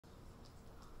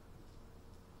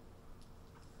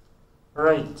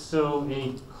Alright, so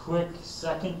a quick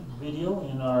second video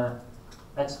in our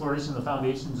exploration of the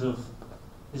foundations of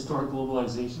historic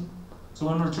globalization. So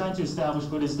when we're trying to establish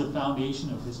what is the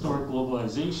foundation of historic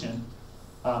globalization,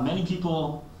 many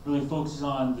people really focus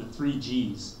on the 3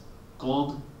 G's: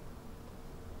 gold,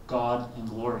 God, and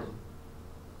glory.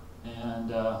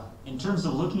 And in terms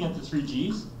of looking at the 3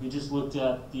 G's, we just looked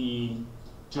at the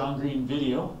John Green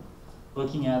video,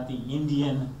 looking at the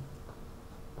Indian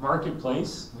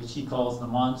marketplace, which he calls the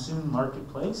monsoon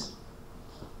marketplace.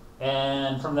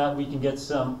 And from that we can get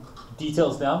some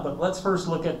details down, but let's first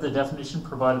look at the definition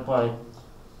provided by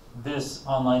this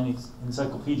online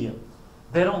encyclopedia.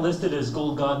 They don't list it as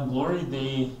gold, God, and glory.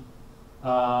 They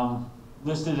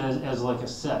list it as like a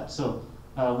set. So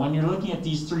when you're looking at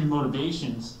these 3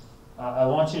 motivations, I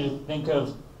want you to think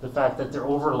of the fact that they're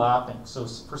overlapping. So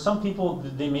for some people,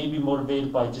 they may be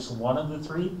motivated by just one of the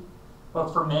 3,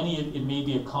 but for many, it may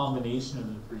be a combination of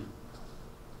the 3.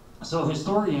 So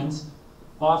historians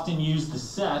often use the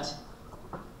set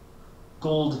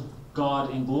gold,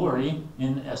 God, and glory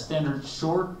in a standard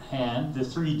shorthand, the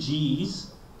 3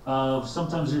 G's,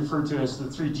 sometimes referred to as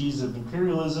the 3 G's of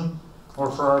imperialism,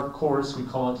 or for our course, we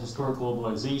call it historic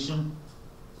globalization.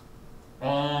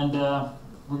 And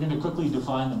we're going to quickly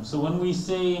define them. So when we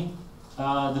say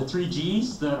the 3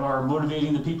 G's that are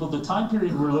motivating the people, the time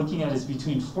period we're looking at is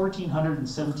between 1400 and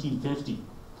 1750.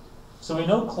 So we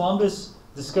know Columbus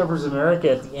discovers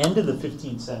America at the end of the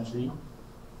 15th century.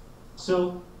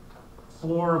 So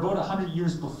for about 100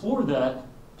 years before that,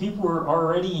 people were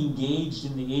already engaged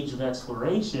in the age of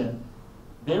exploration.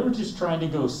 They were just trying to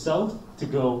go south to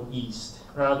go east,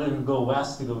 rather than go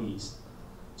west to go east.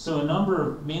 So a number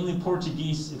of mainly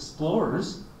Portuguese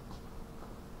explorers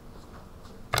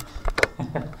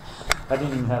I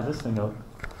didn't even have this thing out.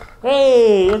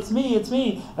 Hey, it's me, it's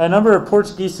me. A number of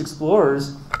Portuguese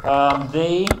explorers,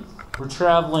 they were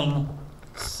traveling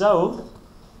south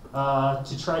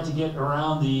to try to get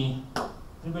around the,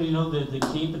 anybody know the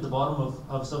cape at the bottom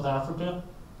of South Africa?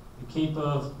 The Cape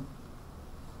of,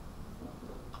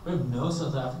 we have no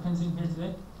South Africans in here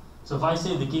today? So if I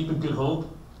say the Cape of Good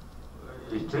Hope,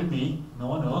 it could be, no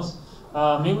one knows.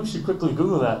 Maybe we should quickly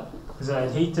Google that, because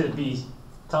I'd hate to be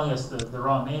telling us the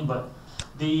wrong name, but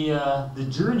the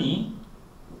journey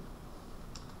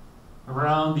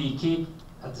around the Cape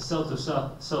at the south of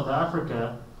South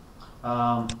Africa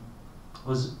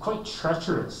was quite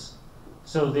treacherous.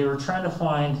 So they were trying to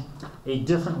find a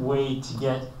different way to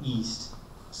get east.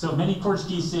 So many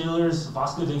Portuguese sailors,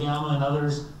 Vasco da Gama and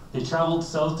others, they traveled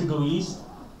south to go east,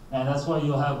 and that's why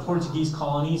you'll have Portuguese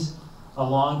colonies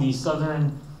along the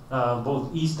southern,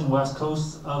 both east and west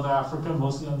coasts of Africa,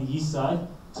 mostly on the east side,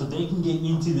 so they can get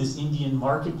into this Indian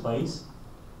marketplace.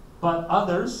 But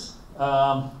others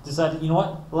decided, you know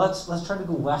what, let's try to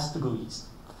go west to go east.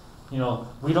 You know,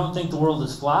 we don't think the world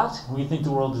is flat, we think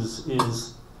the world is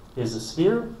a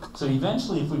sphere, so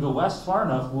eventually if we go west far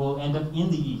enough, we'll end up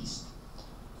in the east.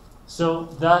 So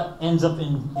that ends up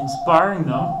inspiring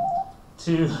them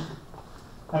to,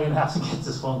 I'm gonna have to get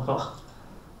this phone call.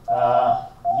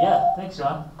 Yeah, thanks,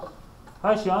 Sean.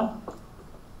 Hi, Sean.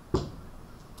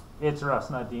 It's Russ,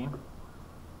 not Dean.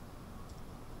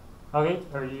 Okay,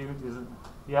 are you, is it,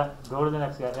 yeah, go to the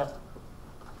next guy,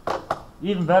 yeah.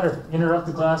 Even better, interrupt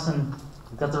the class and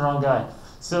got the wrong guy.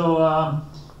 So,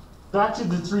 back to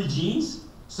the 3 G's.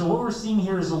 So what we're seeing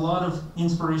here is a lot of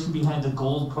inspiration behind the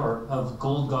gold part of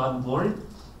gold, God, and glory,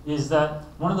 is that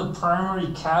one of the primary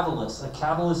catalysts, a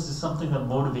catalyst is something that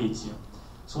motivates you.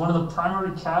 So one of the primary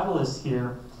catalysts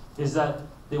here is that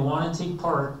they want to take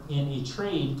part in a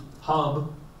trade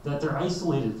hub that they're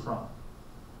isolated from.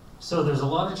 So there's a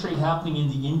lot of trade happening in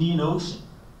the Indian Ocean,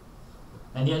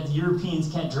 and yet the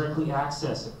Europeans can't directly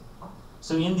access it.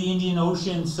 So in the Indian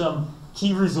Ocean, some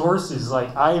key resources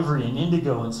like ivory and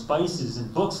indigo and spices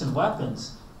and books and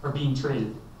weapons are being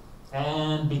traded.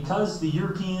 And because the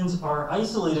Europeans are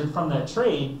isolated from that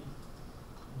trade,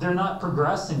 they're not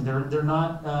progressing, they're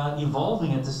not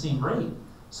evolving at the same rate.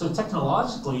 So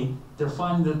technologically, they're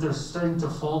finding that they're starting to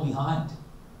fall behind.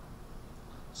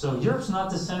 So Europe's not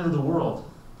the center of the world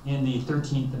in the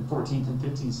 13th and 14th and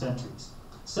 15th centuries.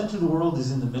 Center of the world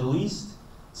is in the Middle East.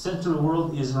 Center of the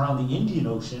world is around the Indian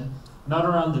Ocean, not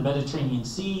around the Mediterranean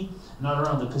Sea, not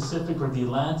around the Pacific or the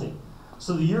Atlantic.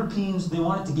 So the Europeans, they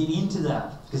wanted to get into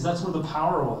that because that's where the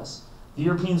power was. The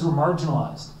Europeans were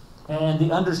marginalized, and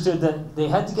they understood that they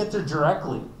had to get there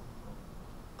directly.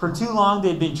 For too long,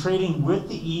 they'd been trading with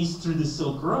the East through the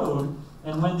Silk Road,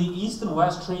 and when the East and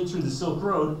West trade through the Silk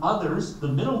Road, others, the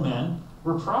middlemen,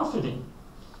 were profiting.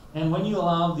 And when you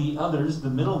allow the others,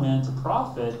 the middlemen, to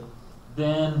profit,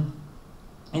 then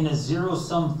in a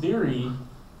zero-sum theory,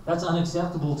 That's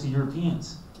unacceptable to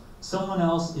Europeans. Someone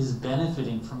else is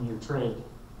benefiting from your trade.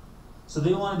 So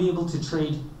they want to be able to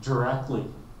trade directly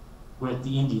with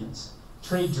the Indians,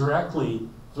 trade directly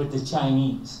with the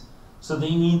Chinese. So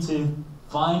they need to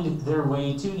find their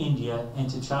way to India and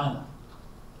to China.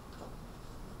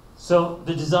 So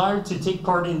the desire to take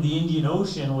part in the Indian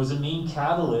Ocean was a main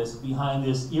catalyst behind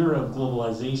this era of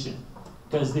globalization,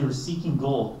 because they were seeking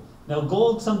gold. Now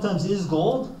gold sometimes is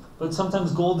gold, but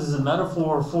sometimes gold is a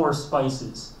metaphor for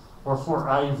spices, or for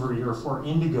ivory, or for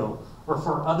indigo, or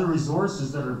for other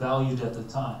resources that are valued at the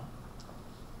time.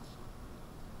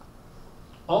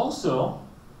 Also,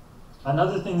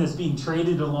 another thing that's being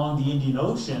traded along the Indian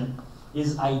Ocean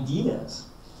is ideas.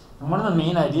 And one of the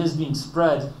main ideas being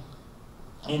spread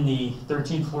in the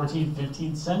 13th, 14th,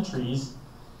 15th centuries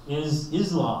is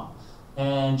Islam.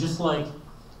 And just like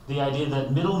the idea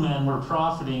that middlemen were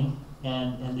profiting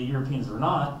and the Europeans were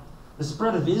not, the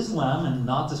spread of Islam, and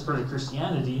not the spread of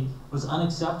Christianity, was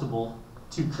unacceptable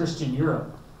to Christian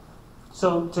Europe.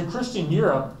 So to Christian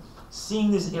Europe,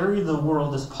 seeing this area of the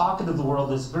world, this pocket of the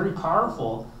world that's very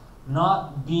powerful,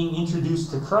 not being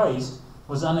introduced to Christ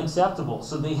was unacceptable.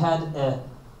 So they had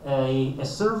a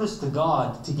service to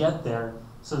God to get there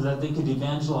so that they could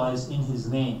evangelize in His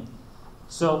name.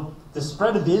 So the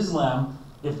spread of Islam,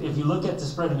 if you look at the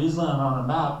spread of Islam on a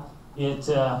map, it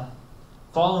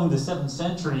following the 7th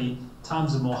century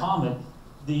times of Muhammad,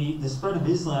 the spread of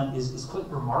Islam is quite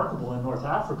remarkable in North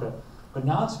Africa. But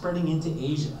now it's spreading into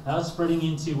Asia. Now it's spreading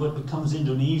into what becomes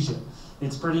Indonesia.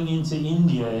 It's spreading into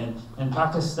India and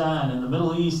Pakistan and the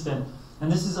Middle East. And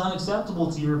this is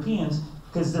unacceptable to Europeans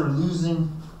because they're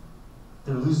losing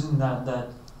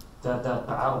that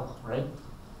battle, right?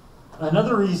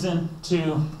 Another reason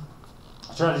to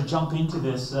try to jump into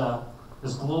this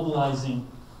globalizing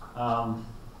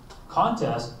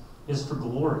contest is for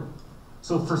glory.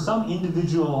 So for some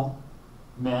individual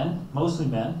men, mostly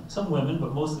men, some women,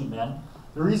 but mostly men,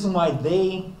 the reason why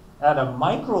they, at a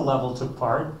micro level, took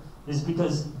part is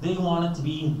because they wanted to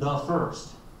be the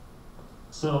first.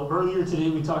 So earlier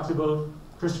today we talked about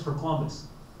Christopher Columbus.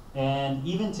 And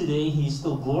even today he's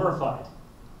still glorified.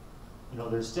 You know,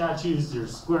 there's statues,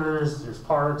 there's squares, there's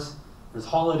parks, there's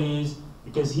holidays,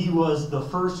 because he was the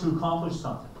first to accomplish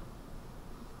something.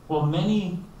 Well,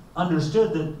 many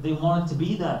understood that they wanted to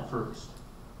be that first.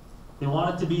 They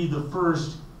wanted to be the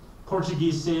first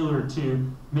Portuguese sailor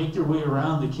to make their way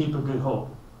around the Cape of Good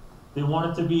Hope. They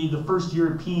wanted to be the first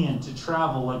European to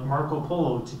travel like Marco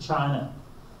Polo to China.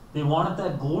 They wanted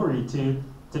that glory to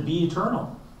be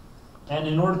eternal. And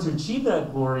in order to achieve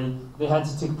that glory, they had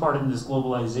to take part in this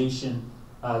globalization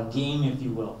game, if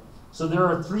you will. So there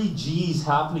are 3 G's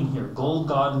happening here: gold,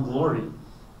 God, and glory.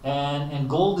 And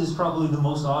gold is probably the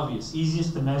most obvious,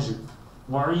 easiest to measure.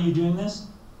 Why are you doing this?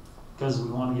 Because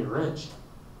we want to get rich.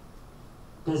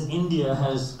 Because India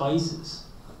has spices.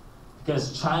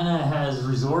 Because China has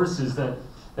resources that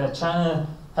China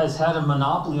has had a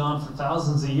monopoly on for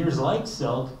thousands of years, like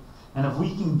silk. And if we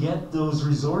can get those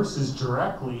resources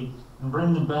directly and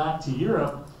bring them back to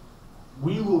Europe,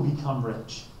 we will become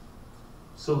rich.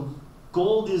 So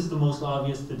gold is the most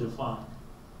obvious to define.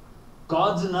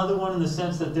 God's another one in the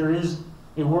sense that there is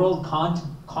a world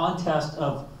contest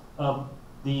of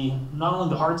the not only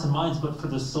the hearts and minds, but for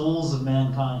the souls of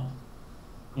mankind.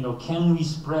 You know, can we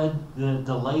spread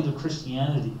the light of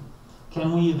Christianity?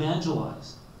 Can we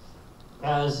evangelize?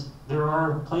 As there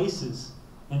are places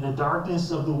in the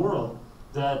darkness of the world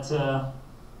that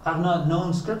have not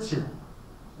known Scripture,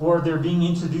 or they're being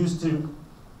introduced to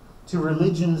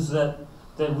religions that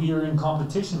we are in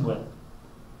competition with.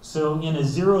 So in a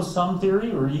zero-sum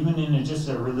theory, or even in just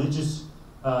a religious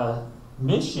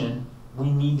mission,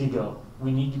 we need to go.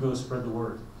 We need to go spread the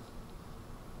word.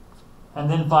 And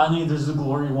then finally, there's the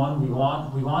glory one. We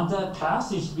want that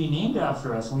passage to be named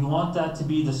after us. We want that to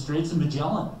be the Straits of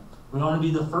Magellan. We want to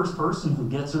be the first person who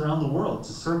gets around the world,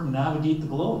 to circumnavigate the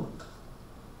globe.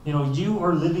 You know, you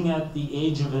are living at the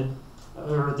age of it,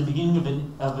 or at the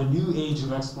beginning of a new age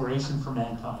of exploration for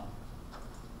mankind.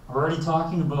 We're already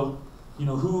talking about, you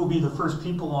know, who will be the first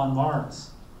people on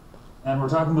Mars. And we're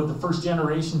talking about the first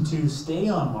generation to stay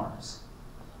on Mars.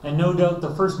 And no doubt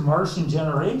the first Martian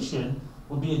generation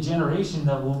will be a generation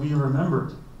that will be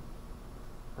remembered.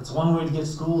 That's one way to get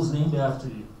schools named after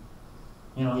you.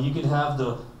 You know, you could have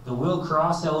the Will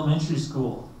Cross Elementary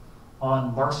School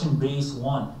on Martian Base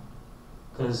 1.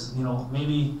 Because, you know,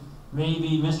 maybe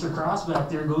Mr. Cross back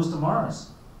there goes to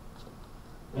Mars.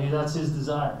 Maybe that's his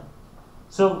desire.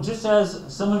 So just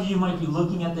as some of you might be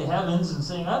looking at the heavens and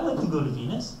saying, I'd like to go to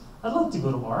Venus, I'd like to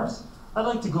go to Mars, I'd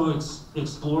like to go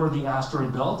explore the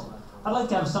asteroid belt, I'd like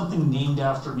to have something named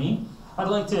after me, I'd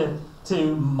like to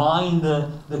to mine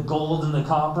the gold and the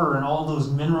copper and all those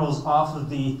minerals off of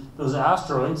those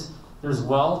asteroids. There's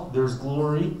wealth, there's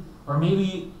glory, or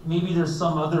maybe there's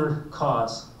some other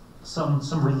cause, some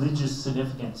religious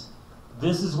significance.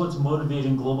 This is what's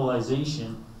motivating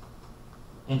globalization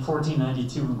in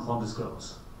 1492 when Columbus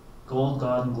goes. Gold,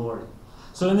 God, and glory.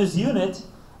 So in this unit,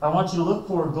 I want you to look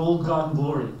for gold, God, and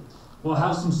glory. We'll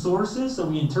have some sources that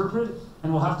we interpret,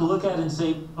 and we'll have to look at it and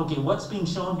say, okay, what's being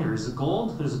shown here? Is it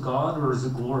gold, is it God, or is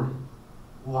it glory?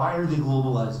 Why are they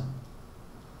globalizing?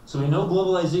 So we know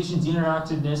globalization's the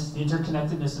interactedness, the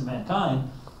interconnectedness of mankind,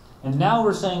 and now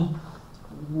we're saying,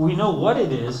 we know what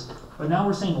it is, but now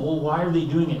we're saying, well, why are they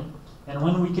doing it? And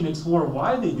when we can explore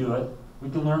why they do it, we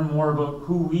can learn more about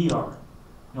who we are.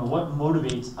 What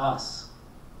motivates us.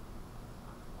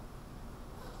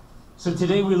 So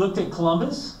today we looked at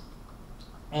Columbus,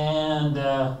 and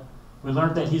we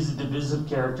learned that he's a divisive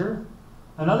character.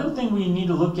 Another thing we need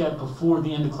to look at before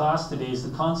the end of class today is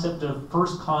the concept of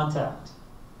first contact.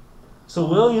 So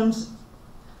Williams,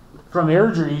 from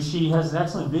Airdrie, she has an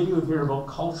excellent video here about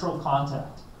cultural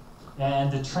contact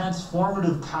and the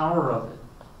transformative power of it.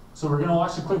 So we're going to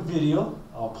watch a quick video.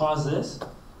 I'll pause this.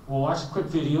 We'll watch a quick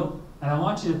video, and I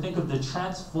want you to think of the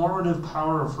transformative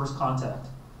power of first contact.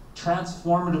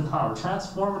 Transformative power.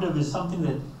 Transformative is something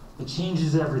that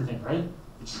changes everything, right?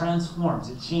 It transforms,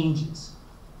 it changes.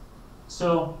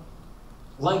 So,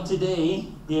 like today,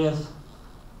 if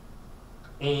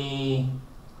a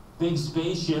big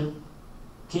spaceship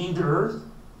came to Earth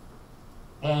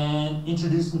and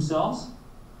introduced themselves,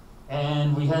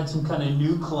 and we had some kind of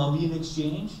new Columbian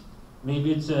exchange,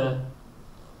 maybe it's a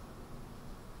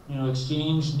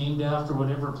exchange named after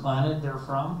whatever planet they're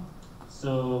from.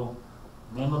 So,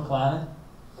 name a planet.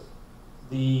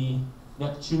 The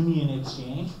Neptunian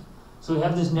exchange. So we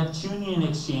have this Neptunian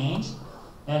exchange,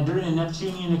 and during the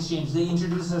Neptunian exchange, they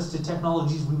introduce us to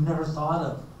technologies we've never thought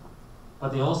of, but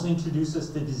they also introduce us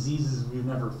to diseases we've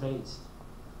never faced.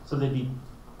 So there'd be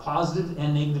positive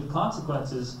and negative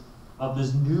consequences of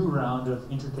this new round of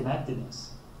interconnectedness.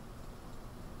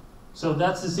 So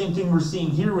that's the same thing we're seeing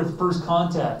here with first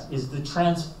contact, is the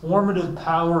transformative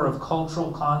power of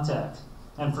cultural contact.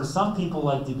 And for some people,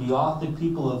 like the Beothic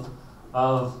people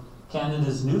of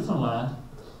Canada's Newfoundland,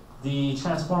 the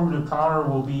transformative power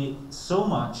will be so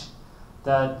much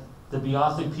that the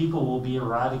Beothic people will be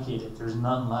eradicated. There's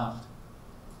none left.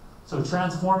 So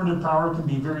transformative power can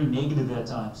be very negative at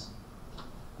times.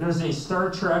 There's a Star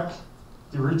Trek,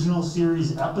 the original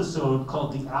series episode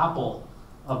called The Apple,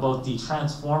 about the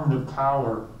transformative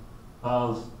power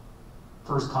of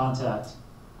first contact.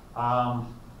 No,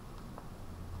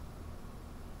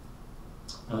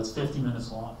 it's 50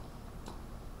 minutes long.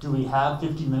 Do we have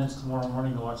 50 minutes tomorrow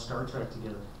morning to watch Star Trek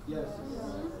together? Yes.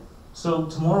 So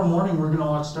tomorrow morning we're going to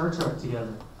watch Star Trek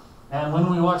together. And when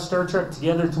we watch Star Trek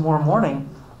together tomorrow morning,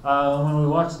 when we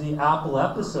watch the Apple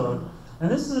episode,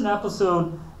 and this is an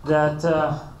episode that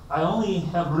I only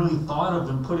have really thought of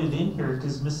and put it in here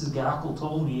because Mrs. Gackle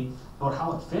told me about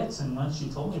how it fits, and when she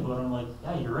told me about it, I'm like,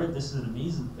 yeah, you're right, this is an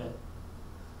amazing fit.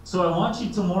 So I want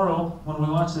you tomorrow, when we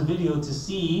watch the video, to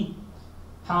see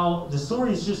how the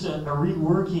story is just a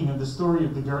reworking of the story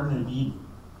of the Garden of Eden.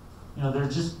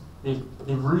 They've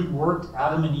reworked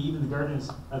Adam and Eve in the Garden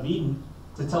of Eden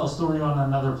to tell a story on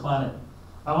another planet.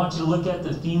 I want you to look at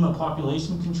the theme of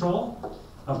population control,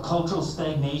 of cultural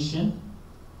stagnation.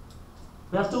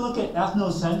 We have to look at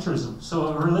ethnocentrism. So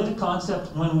a related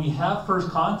concept when we have first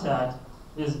contact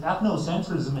is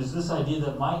ethnocentrism is this idea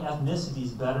that my ethnicity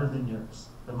is better than yours,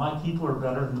 that my people are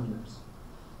better than yours.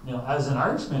 As an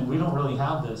Irishman, we don't really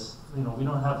have this. We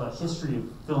don't have a history of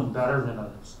feeling better than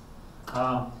others.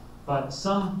 But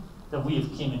some that we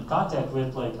have came in contact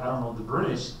with, like, I don't know, the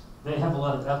British, they have a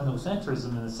lot of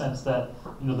ethnocentrism in the sense that,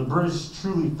 the British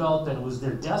truly felt that it was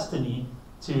their destiny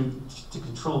to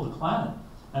control the planet.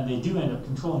 And they do end up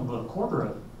controlling about a quarter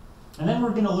of it. And then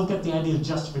we're going to look at the idea of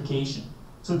justification.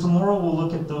 So tomorrow we'll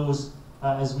look at those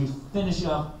as we finish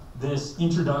up this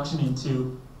introduction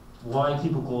into why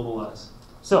people globalize.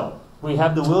 So we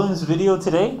have the Williams video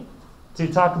today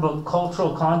to talk about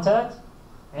cultural contact,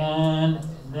 and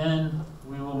then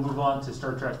we will move on to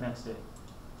Star Trek next day.